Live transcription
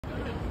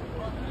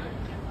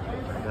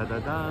Da, da,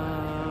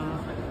 da.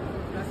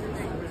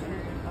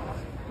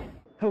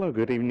 Hello,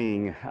 good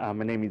evening. My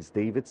name is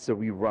David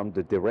Serero. I'm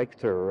the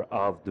director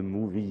of the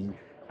movie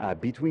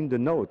Between the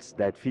Notes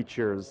that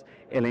features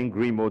Hélène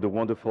Grimaud, the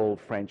wonderful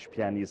French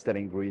pianist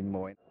Hélène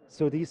Grimaud.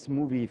 So this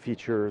movie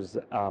features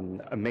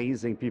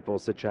amazing people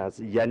such as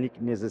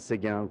Yannick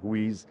Nézet-Séguin, who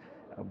is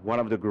one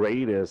of the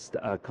greatest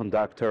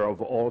conductor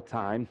of all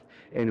time,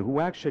 and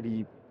who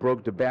actually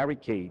broke the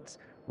barricades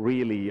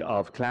really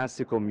of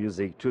classical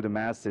music to the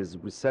masses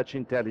with such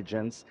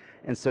intelligence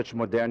and such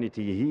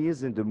modernity. He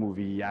is in the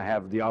movie. I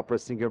have the opera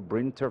singer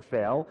Bryn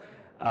Terfel,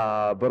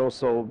 but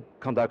also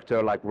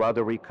conductor like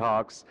Roderick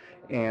Cox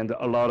and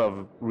a lot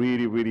of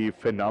really, really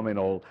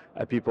phenomenal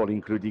people,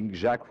 including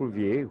Jacques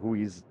Rouvier, who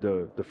is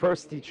the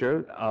first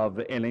teacher of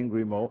Hélène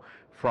Grimaud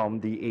from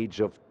the age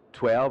of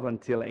 12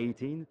 until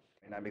 18.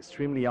 And I'm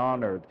extremely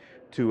honored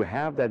to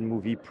have that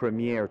movie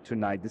premiere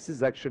tonight. This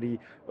is actually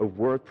a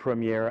world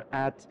premiere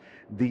at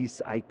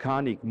this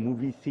iconic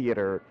movie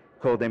theater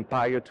called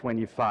Empire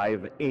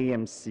 25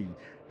 AMC.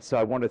 So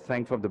I want to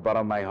thank from the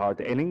bottom of my heart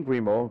Hélène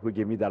Grimaud, who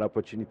gave me that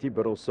opportunity,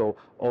 but also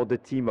all the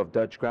team of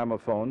Dutch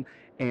Gramophone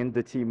and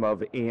the team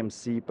of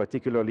AMC,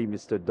 particularly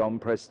Mr. Dom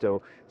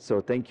Presto.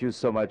 So thank you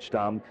so much,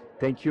 Dom.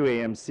 Thank you,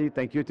 AMC.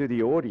 Thank you to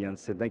the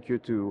audience, and thank you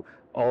to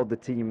all the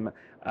team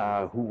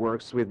who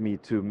works with me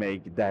to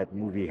make that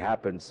movie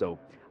happen. So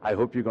I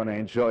hope you're going to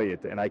enjoy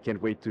it, and I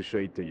can't wait to show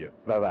it to you.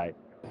 Bye-bye.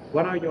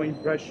 What are your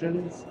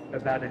impressions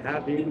about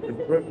having the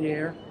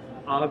premiere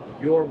of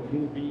your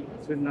movie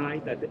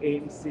tonight at the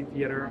AMC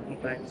Theater on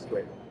Times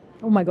Square?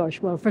 Oh my gosh.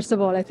 Well, first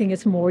of all, I think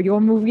it's more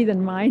your movie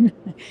than mine.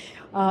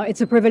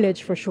 It's a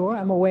privilege for sure.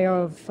 I'm aware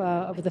of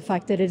the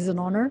fact that it is an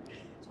honor.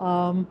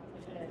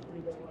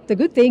 The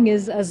good thing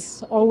is,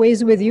 as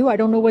always with you, I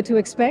don't know what to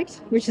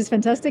expect, which is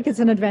fantastic. It's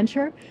an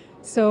adventure.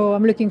 So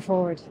I'm looking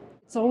forward.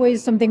 It's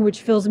always something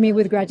which fills me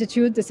with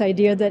gratitude, this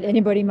idea that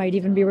anybody might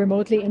even be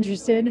remotely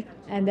interested,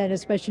 and then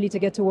especially to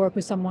get to work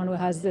with someone who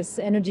has this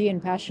energy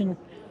and passion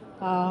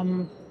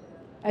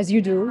as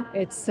you do.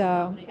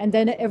 And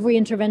then every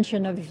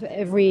intervention of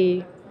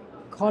every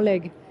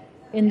colleague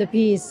in the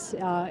piece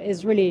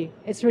it's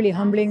really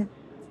humbling.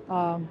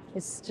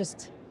 It's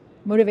just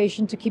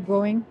motivation to keep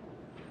going.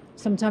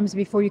 Sometimes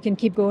before you can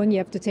keep going, you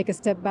have to take a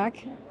step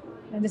back,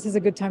 and this is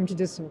a good time to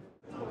do so.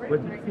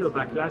 What do you feel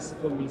about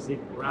classical music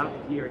around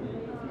here in the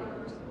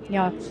theaters?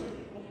 Yeah,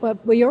 well,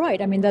 you're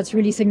right. I mean, that's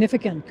really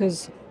significant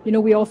because,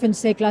 we often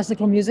say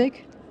classical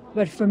music,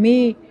 but for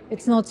me,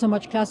 it's not so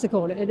much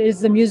classical. It is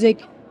the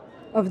music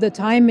of the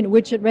time in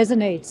which it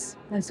resonates.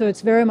 And so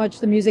it's very much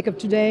the music of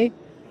today,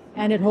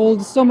 and it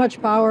holds so much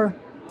power,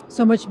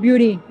 so much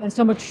beauty, and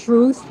so much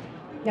truth.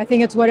 I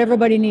think it's what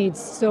everybody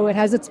needs. So it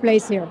has its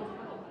place here.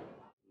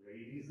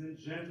 Ladies and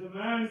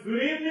gentlemen,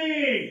 good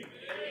evening!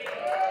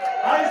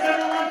 How is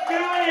everyone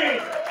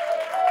feeling?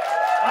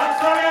 I'm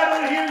sorry I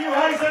don't hear you.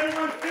 How is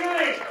everyone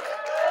feeling?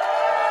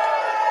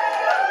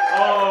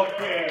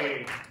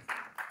 Okay.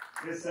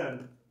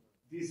 Listen,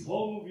 this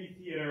whole movie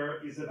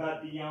theater is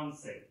about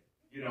Beyonce,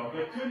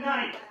 but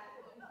tonight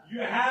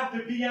you have the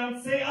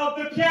Beyonce of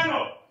the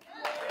piano.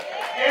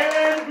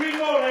 Hélène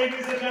Grimaud,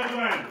 ladies and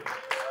gentlemen.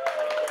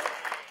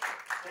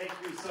 Thank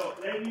you. So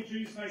let me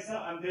introduce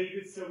myself. I'm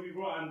David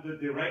Serero. I'm the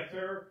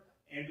director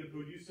and the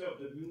producer of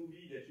the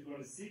movie that you're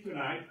going to see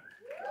tonight.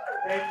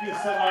 Thank you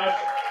so much.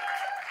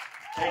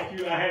 Thank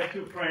you. I have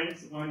two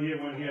friends, one here,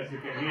 as you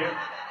can hear.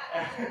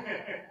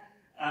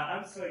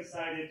 I'm so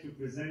excited to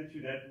present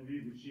you that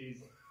movie, which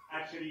is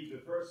actually the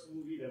first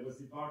movie that was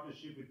in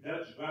partnership with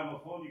Dutch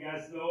Gramophone. You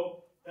guys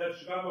know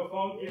Dutch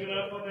Gramophone. Give it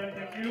up for them.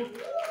 Thank you.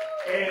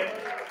 And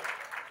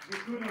we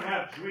couldn't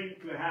have dreamed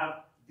to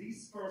have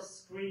this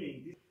first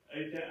screening.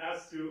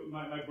 As to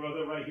my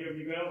brother right here,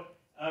 Miguel,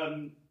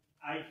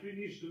 I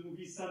finished the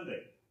movie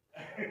Sunday.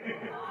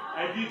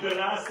 I did the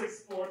last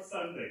export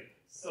Sunday.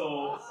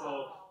 So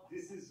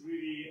this is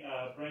really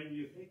a brand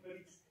new thing, but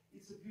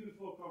it's a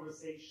beautiful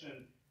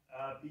conversation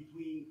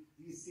between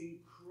this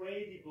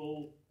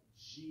incredible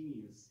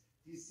genius,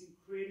 this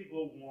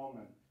incredible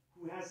woman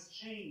who has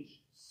changed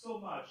so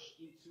much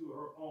into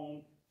her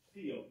own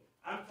field.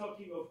 I'm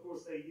talking, of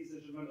course, ladies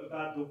and gentlemen,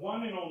 about the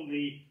one and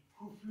only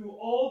who flew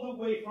all the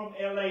way from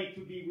LA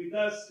to be with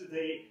us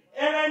today,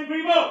 Hélène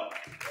Grimaud.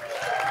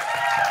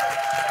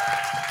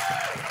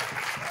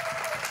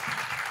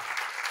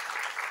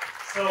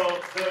 So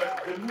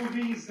the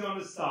movie is going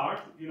to start.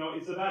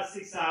 It's about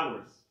 6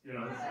 hours.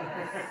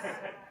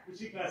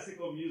 Which in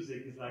classical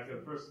music is like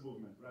a first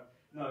movement, right?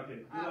 No,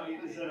 okay.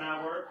 It is an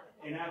hour,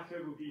 and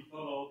after will be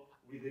followed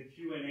with a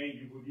Q&A.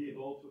 You will be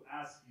able to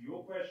ask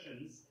your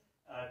questions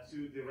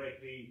to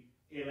directly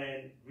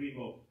Hélène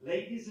Grimaud.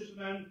 Ladies and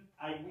gentlemen,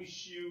 I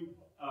wish you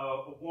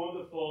a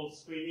wonderful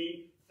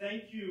screening.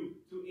 Thank you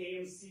to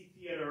AMC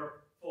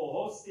Theater for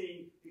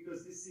hosting,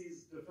 because this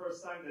is the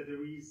first time that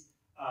there is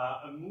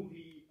a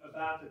movie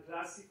about a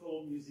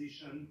classical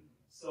musician.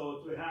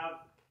 So to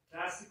have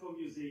classical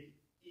music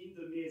in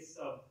the midst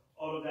of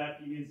all of that,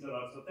 it means a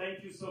lot. So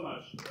thank you so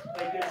much.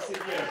 Thank you, AMC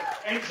Theater.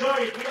 Enjoy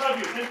it. We love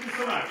you. Thank you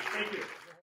so much. Thank you.